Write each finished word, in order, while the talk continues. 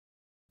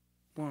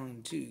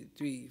1, 2,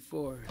 3,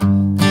 4.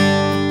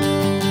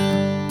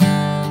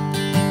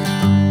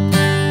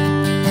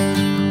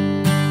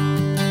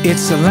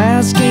 It's the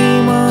last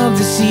game of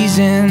the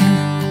season.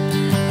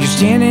 You're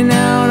standing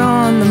out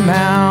on the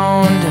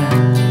mound.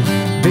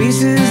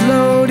 Bases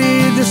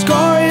loaded, the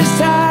score is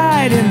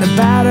tied, and the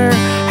batter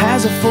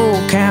has a full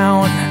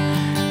count.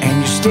 And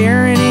you're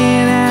staring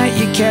in at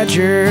your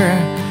catcher.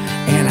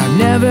 And I've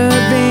never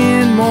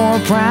been more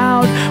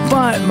proud,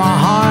 but my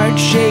heart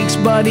shakes,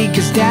 buddy,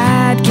 'cause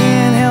Dad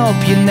can't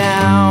help you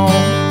now.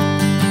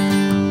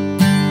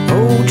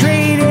 Oh,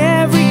 trade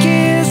every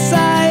kiss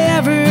I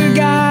ever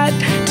got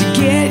to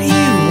get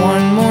you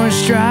one more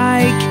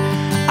strike.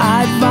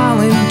 I'd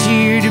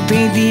volunteer to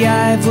paint the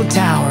Eiffel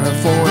Tower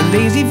for a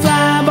lazy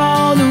fly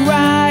ball to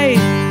right.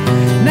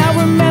 Now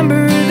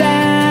remember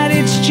that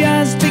it's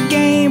just a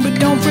game, but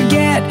don't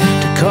forget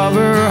to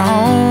cover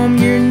home.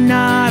 You're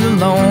not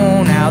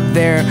alone out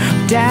there.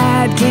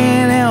 Dad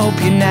can't help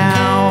you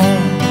now.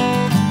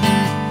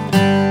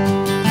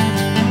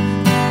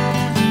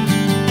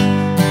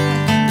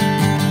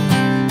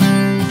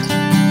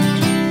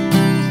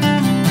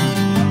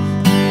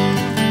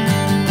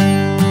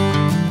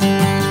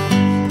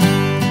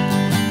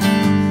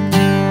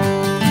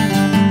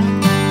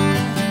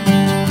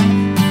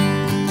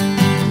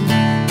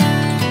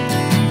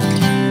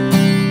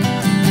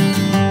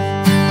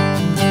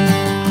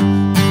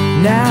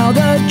 Now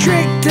the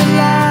trick to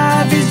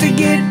life is to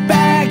get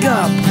back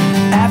up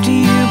after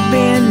you've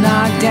been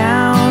knocked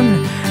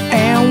down.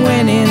 And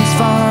winning's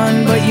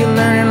fun, but you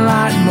learn a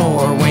lot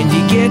more when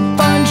you get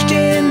punched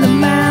in the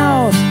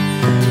mouth.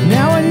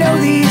 Now I know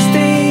these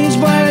things,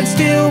 but I'd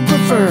still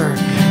prefer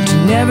to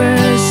never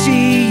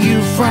see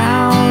you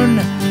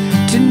frown.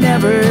 To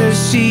never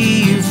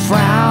see you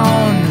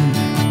frown.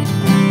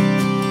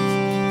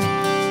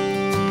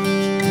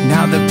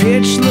 Now the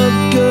pitch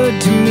looked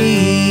good to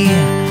me,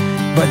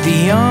 but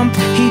the ump,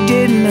 he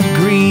didn't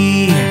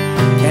agree.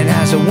 And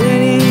as a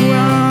winning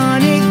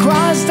run, it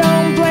crossed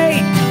home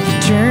plate, he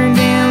turned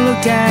and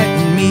looked at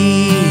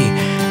me.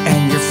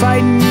 And you're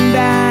fighting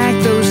back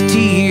those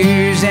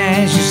tears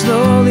as you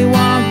slowly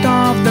walked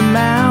off the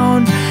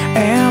mound.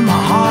 And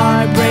my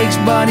heart breaks,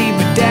 buddy,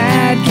 but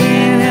Dad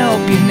can't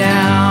help you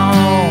now.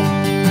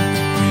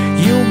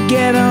 You'll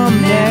get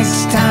 'em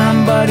next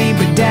time, buddy,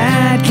 but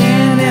Dad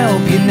can't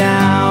help you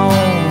now.